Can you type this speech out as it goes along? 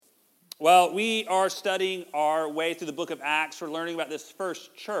Well, we are studying our way through the book of Acts. We're learning about this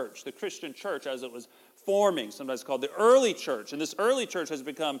first church, the Christian church as it was forming, sometimes called the early church. And this early church has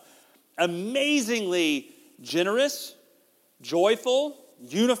become amazingly generous, joyful,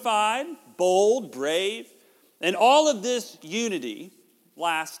 unified, bold, brave. And all of this unity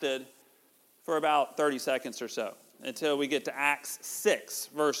lasted for about 30 seconds or so until we get to Acts 6,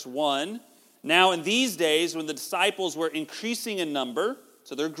 verse 1. Now in these days when the disciples were increasing in number,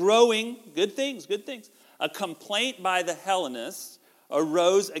 so they're growing, good things, a complaint by the Hellenists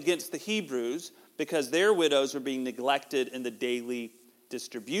arose against the Hebrews because their widows were being neglected in the daily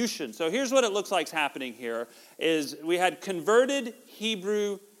distribution. So here's what it looks like is happening here, is we had converted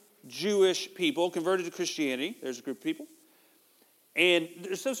Hebrew Jewish people, converted to Christianity. There's a group of people. And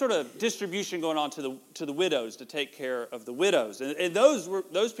there's some sort of distribution going on to the widows to take care of the widows. And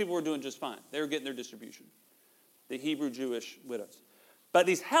those people were doing just fine. They were getting their distribution, the Hebrew Jewish widows. But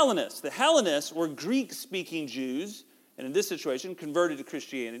these Hellenists, the Hellenists were Greek-speaking Jews, and in this situation, converted to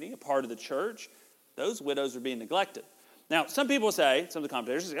Christianity, a part of the church. Those widows were being neglected. Now, some people say, some of the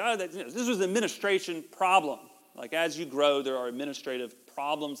commentators say, this was an administration problem. Like as you grow, there are administrative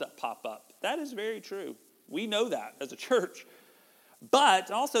problems that pop up. That is very true. We know that as a church. But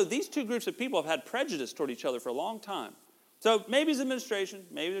also, these two groups of people have had prejudice toward each other for a long time. So maybe it's administration,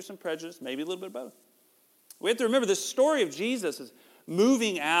 maybe there's some prejudice, maybe a little bit of both. We have to remember the story of Jesus is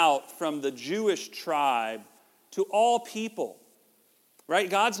moving out from the Jewish tribe to all people. Right?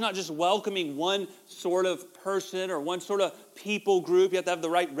 God's not just welcoming one sort of person or one sort of people group. You have to have the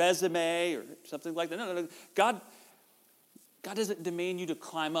right resume or something like that. No. God doesn't demand you to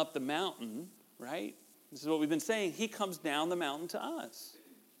climb up the mountain, right? This is what we've been saying. He comes down the mountain to us.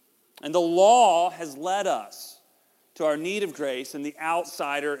 And the law has led us to our need of grace, and the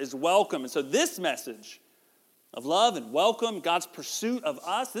outsider is welcome. And so this message of love and welcome, God's pursuit of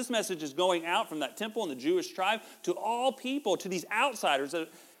us, this message is going out from that temple and the Jewish tribe to all people, to these outsiders that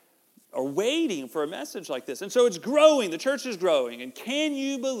are waiting for a message like this. And so it's growing. The church is growing. And can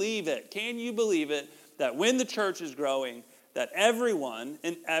you believe it? Can you believe it that when the church is growing, that everyone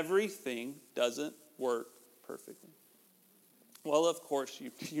and everything doesn't work perfectly? Well, of course,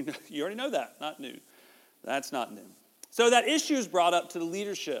 you already know that. Not new. That's not new. So that issue is brought up to the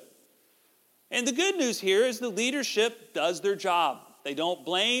leadership. And the good news here is the leadership does their job. They don't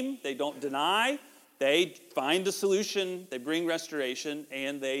blame. They don't deny. They find a solution. They bring restoration,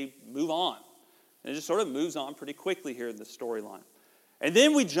 and they move on. And it just sort of moves on pretty quickly here in the storyline. And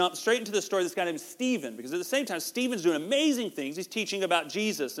then we jump straight into the story of this guy named Stephen, because at the same time, Stephen's doing amazing things. He's teaching about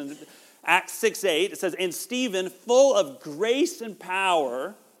Jesus. And Acts 6:8, it says, and Stephen, full of grace and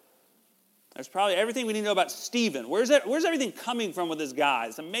power. There's probably everything we need to know about Stephen. Where's everything coming from with this guy?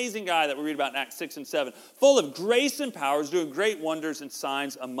 This amazing guy that we read about in Acts 6 and 7. Full of grace and power, is doing great wonders and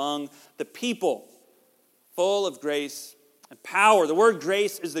signs among the people. Full of grace and power. The word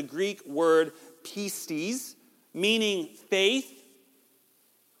grace is the Greek word pistis, meaning faith,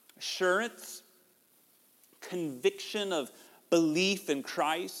 assurance, conviction of belief in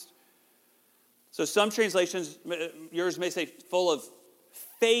Christ. So some translations, yours may say full of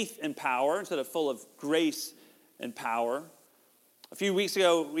faith and power instead of full of grace and power. A few weeks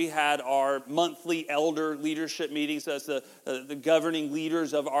ago, we had our monthly elder leadership meetings. So that's the governing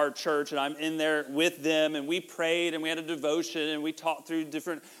leaders of our church, and I'm in there with them, and we prayed, and we had a devotion, and we talked through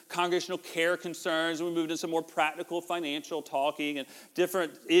different congregational care concerns, and we moved into some more practical financial talking and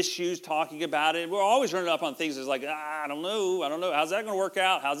different issues talking about it. And we're always running up on things that's like, I don't know. How's that going to work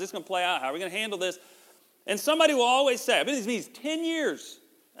out? How's this going to play out? How are we going to handle this? And somebody will always say, I've been in these meetings 10 years.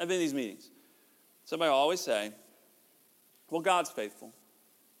 I've been in these meetings. Somebody will always say, well, God's faithful.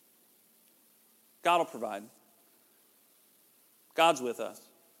 God will provide. God's with us.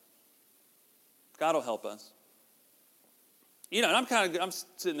 God will help us. You know, and I'm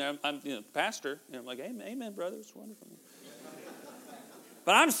sitting there, I'm pastor, I'm like, amen, brother, it's wonderful.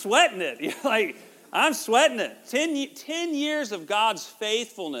 But I'm sweating it. I'm sweating it. 10 years of God's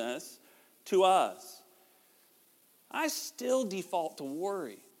faithfulness to us. I still default to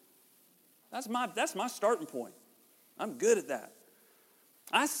worry. That's my starting point. I'm good at that.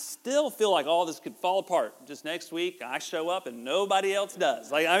 I still feel like all this could fall apart. Just next week, I show up and nobody else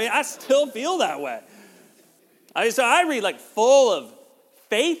does. I still feel that way. So I read full of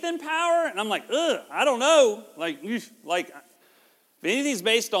faith and power, and I'm like, I don't know. If anything's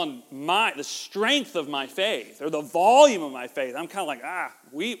based on the strength of my faith or the volume of my faith, I'm kind of like,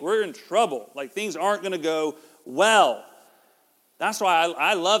 we're in trouble. Things aren't going to go well. That's why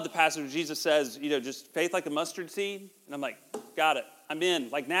I love the passage where Jesus says, just faith like a mustard seed. And I'm like, got it. I'm in.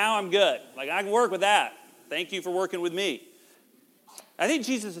 Now I'm good. I can work with that. Thank you for working with me. I think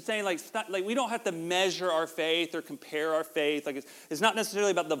Jesus is saying, we don't have to measure our faith or compare our faith. It's not necessarily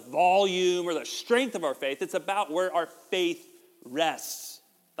about the volume or the strength of our faith. It's about where our faith rests.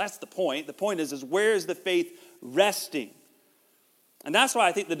 That's the point. The point is where is the faith resting? And that's why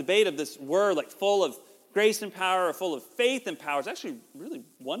I think the debate of this word, full of grace and power or full of faith and power, is actually really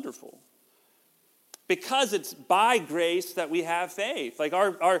wonderful. Because it's by grace that we have faith.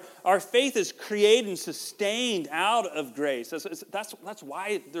 Our faith is created and sustained out of grace. That's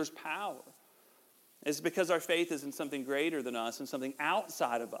why there's power. It's because our faith is in something greater than us and something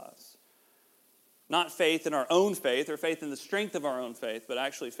outside of us. Not faith in our own faith or faith in the strength of our own faith, but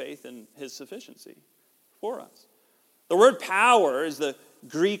actually faith in his sufficiency for us. The word power is the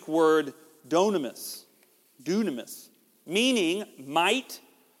Greek word dunamis, meaning might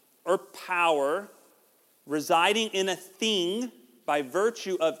or power residing in a thing by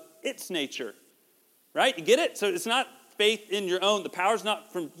virtue of its nature. Right? You get it? So it's not faith in your own. The power's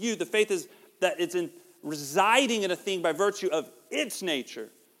not from you. The faith is that it's in residing in a thing by virtue of its nature.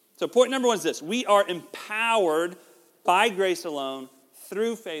 So point number one is this. We are empowered by grace alone,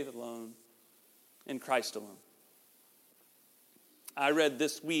 through faith alone, in Christ alone. I read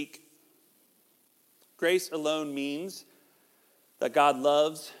this week, grace alone means that God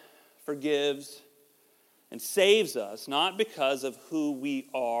loves, forgives, and saves us, not because of who we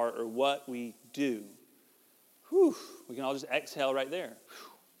are or what we do. Whew, we can all just exhale right there.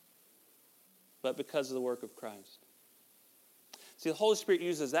 Whew. But because of the work of Christ. See, the Holy Spirit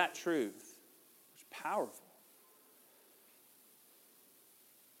uses that truth, which is powerful.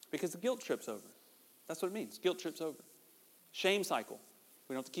 Because the guilt trip's over. That's what it means. Guilt trip's over. Shame cycle.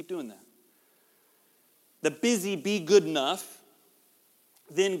 We don't have to keep doing that. The busy be good enough,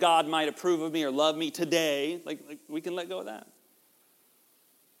 then God might approve of me or love me today. We can let go of that.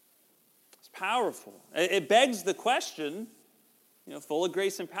 It's powerful. It begs the question, full of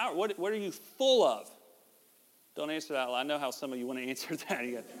grace and power. What are you full of? Don't answer that. I know how some of you want to answer that.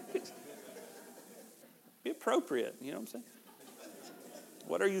 You got, be appropriate. You know what I'm saying?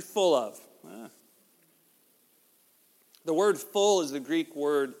 What are you full of? The word full is the Greek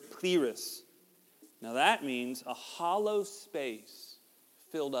word kleros. Now that means a hollow space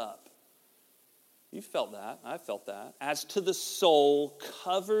filled up. You felt that. I felt that. As to the soul,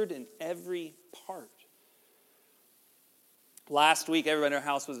 covered in every part. Last week, everybody in our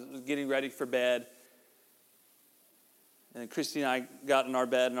house was getting ready for bed. And Christy and I got in our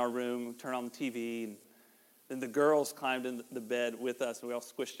bed in our room, turned on the TV, and then the girls climbed in the bed with us, and we all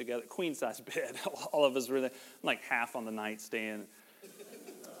squished together. Queen-size bed. All of us were there, half on the nightstand.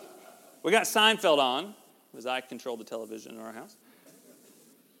 We got Seinfeld on, because I controlled the television in our house.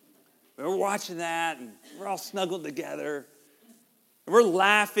 We were watching that, and we're all snuggled together. And we're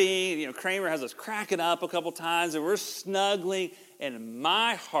laughing. Kramer has us cracking up a couple times, and we're snuggling, and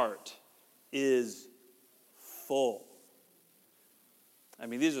my heart is full.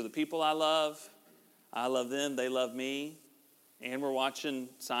 These are the people I love. I love them. They love me. And we're watching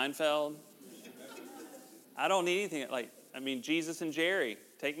Seinfeld. I don't need anything. Jesus and Jerry,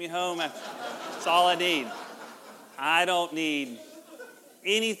 take me home. That's all I need. I don't need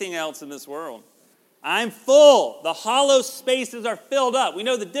anything else in this world. I'm full. The hollow spaces are filled up. We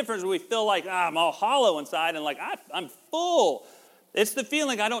know the difference when we feel I'm all hollow inside and I'm full. It's the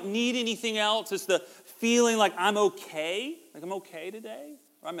feeling I don't need anything else. It's the feeling I'm okay. I'm okay today.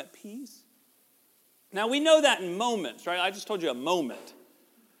 Or I'm at peace. Now we know that in moments, right? I just told you a moment.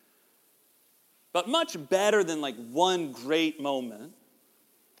 But much better than one great moment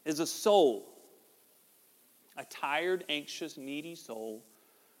is a soul. A tired, anxious, needy soul,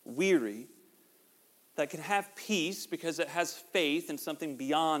 weary, that can have peace because it has faith in something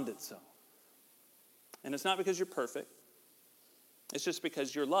beyond itself. And it's not because you're perfect. It's just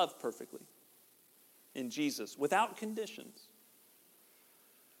because you're loved perfectly in Jesus, without conditions.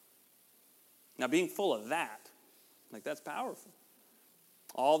 Now, being full of that, that's powerful.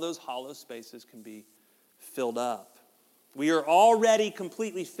 All those hollow spaces can be filled up. We are already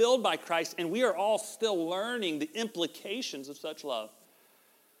completely filled by Christ, and we are all still learning the implications of such love.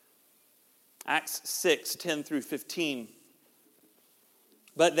 Acts 6, 10 through 15.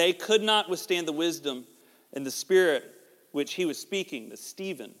 But they could not withstand the wisdom and the spirit which he was speaking. The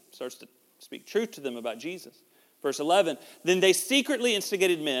Stephen starts to speak truth to them about Jesus. Verse 11, then they secretly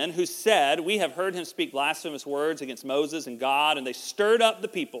instigated men who said, we have heard him speak blasphemous words against Moses and God, and they stirred up the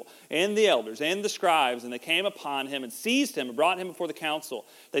people and the elders and the scribes, and they came upon him and seized him and brought him before the council.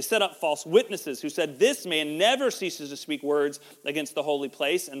 They set up false witnesses who said, this man never ceases to speak words against the holy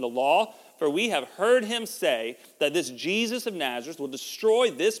place and the law, for we have heard him say that this Jesus of Nazareth will destroy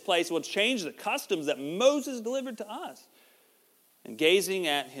this place, will change the customs that Moses delivered to us. And gazing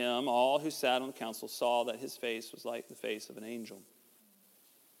at him, all who sat on the council saw that his face was like the face of an angel.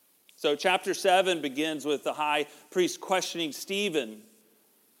 So chapter 7 begins with the high priest questioning Stephen.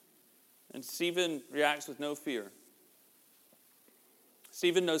 And Stephen reacts with no fear.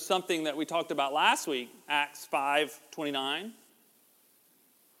 Stephen knows something that we talked about last week, Acts 5:29.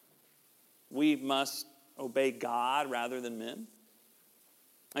 We must obey God rather than men.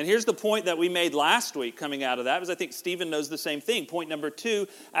 And here's the point that we made last week coming out of that, because I think Stephen knows the same thing. Point number 2,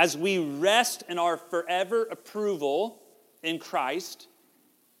 as we rest in our forever approval in Christ,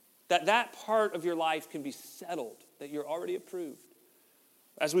 that part of your life can be settled, that you're already approved.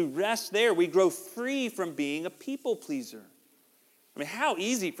 As we rest there, we grow free from being a people pleaser. I mean, how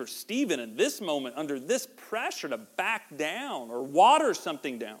easy for Stephen in this moment, under this pressure, to back down or water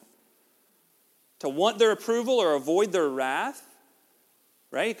something down, to want their approval or avoid their wrath.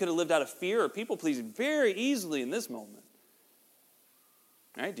 Right? He could have lived out of fear or people pleasing very easily in this moment.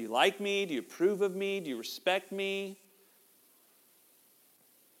 Right? Do you like me? Do you approve of me? Do you respect me?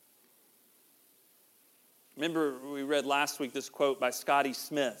 Remember, we read last week this quote by Scotty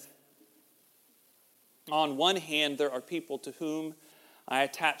Smith. On one hand, there are people to whom I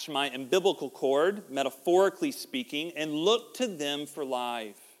attach my umbilical cord, metaphorically speaking, and look to them for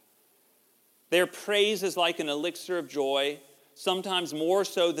life. Their praise is like an elixir of joy, sometimes more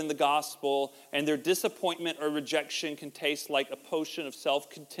so than the gospel, and their disappointment or rejection can taste like a potion of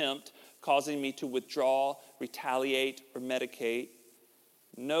self-contempt, causing me to withdraw, retaliate, or medicate.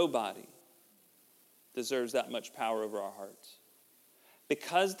 Nobody deserves that much power over our hearts.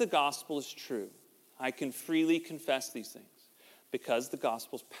 Because the gospel is true, I can freely confess these things. Because the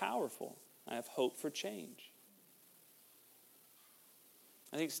gospel is powerful, I have hope for change.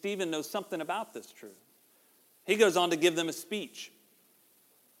 I think Stephen knows something about this truth. He goes on to give them a speech.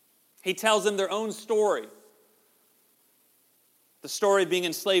 He tells them their own story. The story of being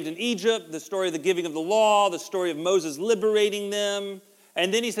enslaved in Egypt, the story of the giving of the law, the story of Moses liberating them.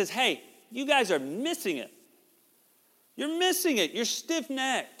 And then he says, hey, you guys are missing it. You're missing it. You're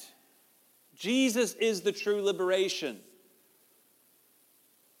stiff-necked. Jesus is the true liberation.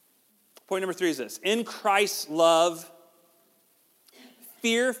 Point number 3 is this. In Christ's love,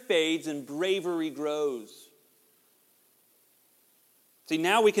 fear fades and bravery grows. See,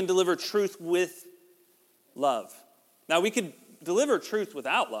 now we can deliver truth with love. Now, we could deliver truth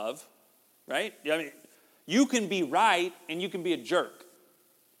without love, right? I mean, you can be right and you can be a jerk.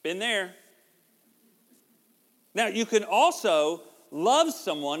 Been there. Now, you can also love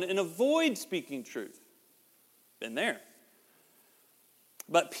someone and avoid speaking truth. Been there.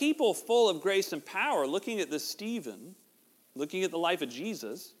 But people full of grace and power, looking at this Stephen, looking at the life of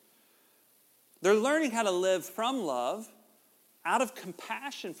Jesus, they're learning how to live from love, out of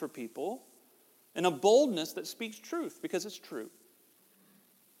compassion for people, and a boldness that speaks truth because it's true.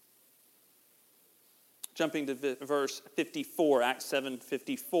 Jumping to verse 54, Acts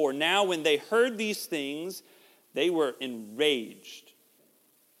 7:54. Now when they heard these things, they were enraged,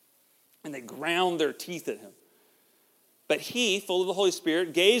 and they ground their teeth at him. But he, full of the Holy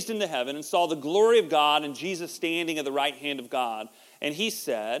Spirit, gazed into heaven and saw the glory of God and Jesus standing at the right hand of God. And he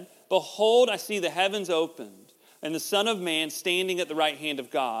said, behold, I see the heavens opened, and the Son of Man standing at the right hand of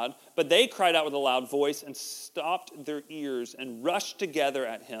God. But they cried out with a loud voice and stopped their ears and rushed together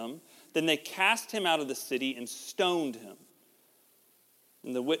at him. Then they cast him out of the city and stoned him.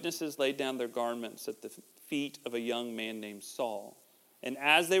 And the witnesses laid down their garments at the feet of a young man named Saul. And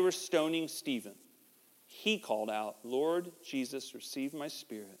as they were stoning Stephen, he called out, Lord Jesus, receive my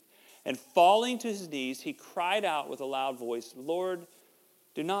spirit. And falling to his knees, he cried out with a loud voice, Lord,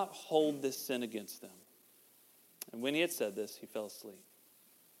 do not hold this sin against them. And when he had said this, he fell asleep.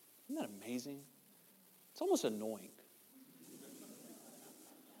 Isn't that amazing? It's almost annoying.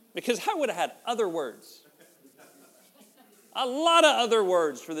 Because I would have had other words. A lot of other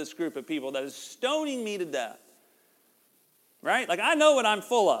words for this group of people that is stoning me to death. Right? Like, I know what I'm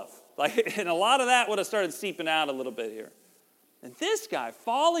full of. Like, and a lot of that would have started seeping out a little bit here. And this guy,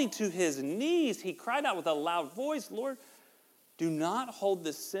 falling to his knees, he cried out with a loud voice, Lord, do not hold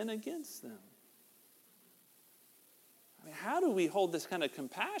this sin against them. I mean, how do we hold this kind of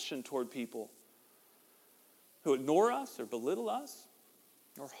compassion toward people who ignore us or belittle us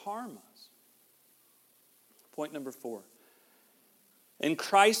or harm us? Point number 4. In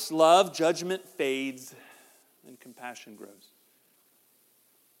Christ's love, judgment fades and compassion grows.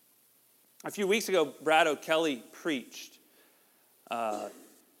 A few weeks ago, Brad O'Kelly preached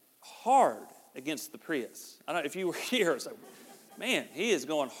hard against the Prius. I don't know if you were here. It's like, man, he is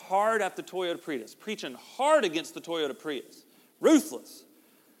going hard after Toyota Prius, preaching hard against the Toyota Prius. Ruthless.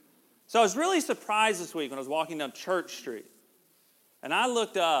 So I was really surprised this week when I was walking down Church Street. And I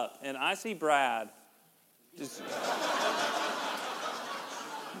looked up, and I see Brad just...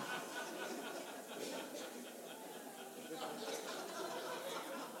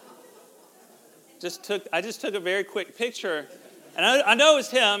 I just took a very quick picture. And I know it was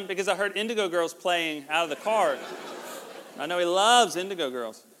him because I heard Indigo Girls playing out of the car. I know he loves Indigo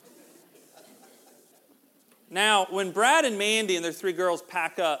Girls. Now, when Brad and Mandy and their 3 girls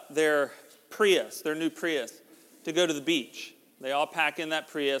pack up their Prius, their new Prius, to go to the beach, they all pack in that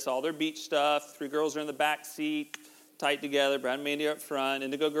Prius, all their beach stuff. 3 girls are in the back seat, tight together. Brad and Mandy are up front.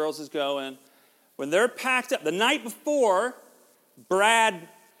 Indigo Girls is going. When they're packed up, the night before, Brad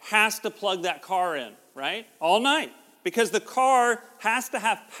has to plug that car in, right? All night. Because the car has to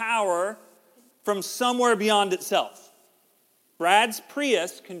have power from somewhere beyond itself. Brad's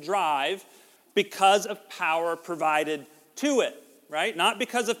Prius can drive because of power provided to it, right? Not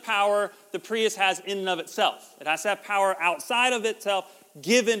because of power the Prius has in and of itself. It has to have power outside of itself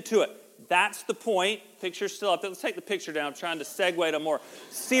given to it. That's the point. Picture's still up there. Let's take the picture down. I'm trying to segue to a more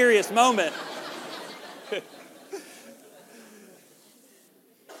serious moment.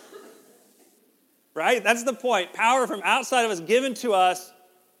 Right? That's the point. Power from outside of us given to us.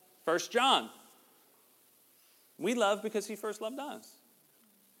 1 John. We love because he first loved us.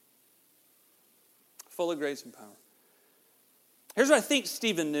 Full of grace and power. Here's what I think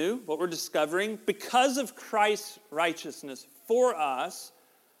Stephen knew, what we're discovering. Because of Christ's righteousness for us,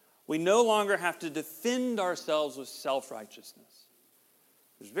 we no longer have to defend ourselves with self-righteousness.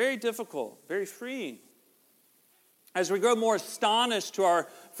 It's very difficult, very freeing. As we grow more astonished to our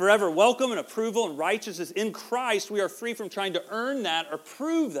forever welcome and approval and righteousness in Christ, we are free from trying to earn that or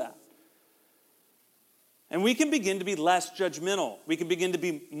prove that. And we can begin to be less judgmental. We can begin to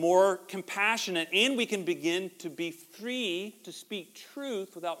be more compassionate. And we can begin to be free to speak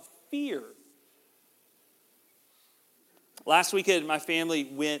truth without fear. Last weekend, my family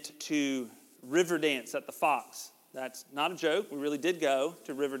went to Riverdance at the Fox. That's not a joke. We really did go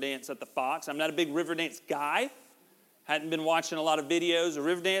to Riverdance at the Fox. I'm not a big Riverdance guy. Hadn't been watching a lot of videos of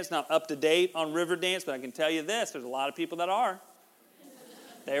Riverdance, not up to date on Riverdance, but I can tell you this, there's a lot of people that are.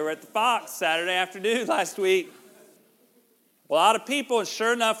 They were at the Fox Saturday afternoon last week. A lot of people, and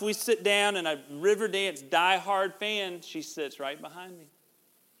sure enough, we sit down, and a Riverdance diehard fan, she sits right behind me.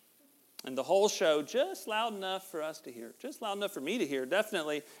 And the whole show, just loud enough for us to hear, just loud enough for me to hear,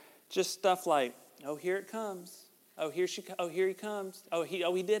 definitely, just stuff like, oh, here it comes. Oh, here he comes. Oh,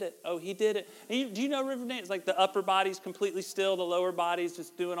 he did it. Oh, he did it. And do you know Riverdance? Like the upper body's completely still, the lower body's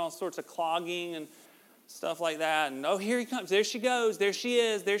just doing all sorts of clogging and stuff like that. And oh, here he comes. There she goes. There she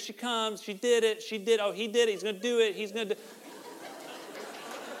is. There she comes. She did it. She did. Oh, he did it. He's going to do it. He's going to do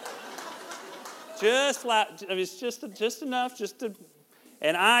just loud. I mean, it's just enough just to.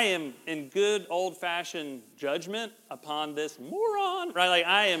 And I am in good old-fashioned judgment upon this moron, right? Like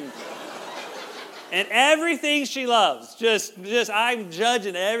I am. And everything she loves, just I'm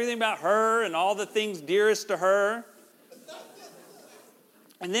judging everything about her and all the things dearest to her.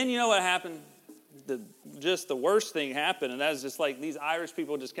 And then you know what happened? Just the worst thing happened, and that was just like these Irish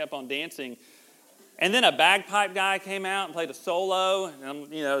people just kept on dancing. And then a bagpipe guy came out and played a solo, and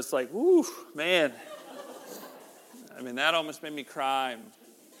it's like, whoo, man. I mean, that almost made me cry.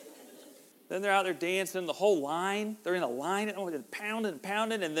 Then they're out there dancing, the whole line. They're in a line, and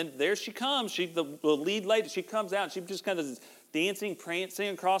pounding, and then there she comes. The lead lady, she comes out, and she just kind of dancing, prancing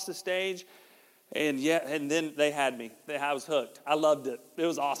across the stage. And then they had me. I was hooked. I loved it. It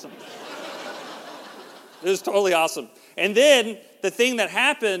was awesome. It was totally awesome. And then the thing that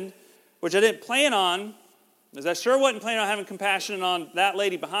happened, which I didn't plan on, is I sure wasn't planning on having compassion on that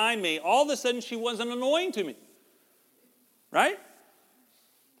lady behind me. All of a sudden, she wasn't annoying to me. Right?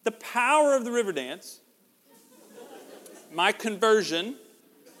 The power of the Riverdance, my conversion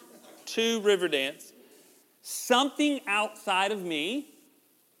to Riverdance, something outside of me,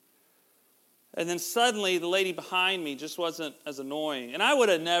 and then suddenly the lady behind me just wasn't as annoying. And I would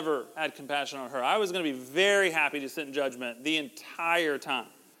have never had compassion on her. I was going to be very happy to sit in judgment the entire time.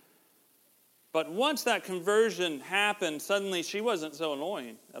 But once that conversion happened, suddenly she wasn't so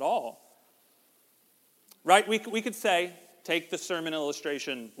annoying at all. Right? We could say, take the sermon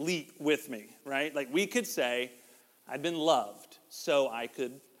illustration leap with me, right? Like we could say, I've been loved, so I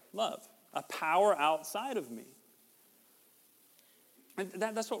could love. A power outside of me. And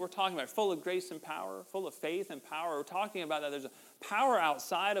that's what we're talking about. Full of grace and power, full of faith and power. We're talking about that there's a power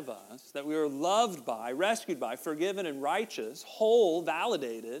outside of us that we are loved by, rescued by, forgiven and righteous, whole,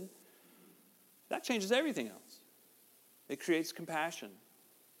 validated. That changes everything else. It creates compassion.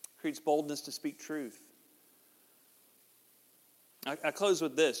 Creates boldness to speak truth. I close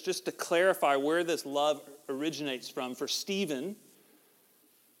with this, just to clarify where this love originates from. For Stephen,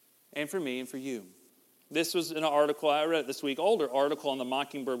 and for me and for you. This was an article, I read it this week, older article on the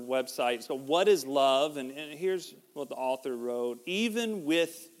Mockingbird website. So what is love? And here's what the author wrote. Even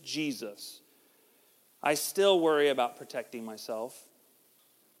with Jesus, I still worry about protecting myself.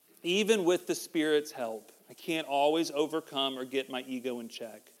 Even with the Spirit's help, I can't always overcome or get my ego in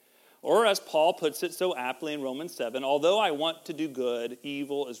check. Or as Paul puts it so aptly in Romans 7, although I want to do good,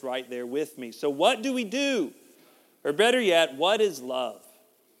 evil is right there with me. So what do we do? Or better yet, what is love?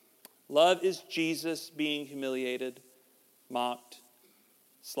 Love is Jesus being humiliated, mocked,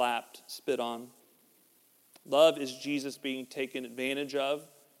 slapped, spit on. Love is Jesus being taken advantage of,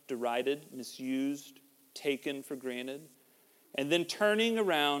 derided, misused, taken for granted, and then turning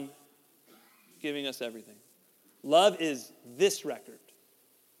around, giving us everything. Love is this record,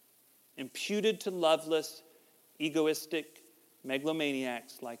 imputed to loveless, egoistic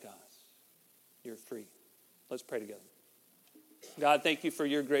megalomaniacs like us. You're free. Let's pray together. God, thank you for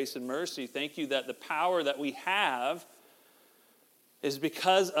your grace and mercy. Thank you that the power that we have is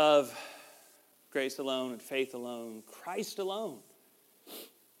because of grace alone and faith alone, Christ alone.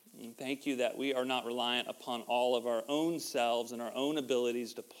 And thank you that we are not reliant upon all of our own selves and our own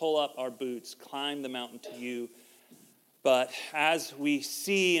abilities to pull up our boots, climb the mountain to you. But as we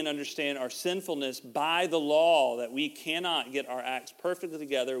see and understand our sinfulness by the law, that we cannot get our acts perfectly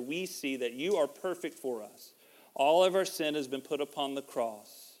together, we see that you are perfect for us. All of our sin has been put upon the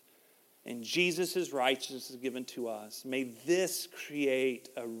cross, and Jesus' righteousness is given to us. May this create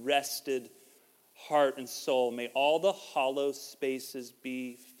a rested heart and soul. May all the hollow spaces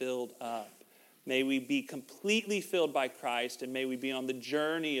be filled up. May we be completely filled by Christ, and may we be on the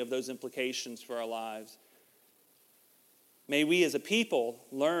journey of those implications for our lives. May we as a people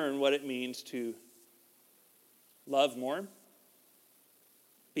learn what it means to love more,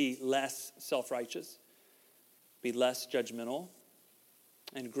 be less self-righteous, be less judgmental,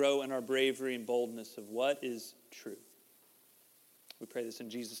 and grow in our bravery and boldness of what is true. We pray this in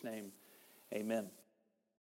Jesus' name. Amen.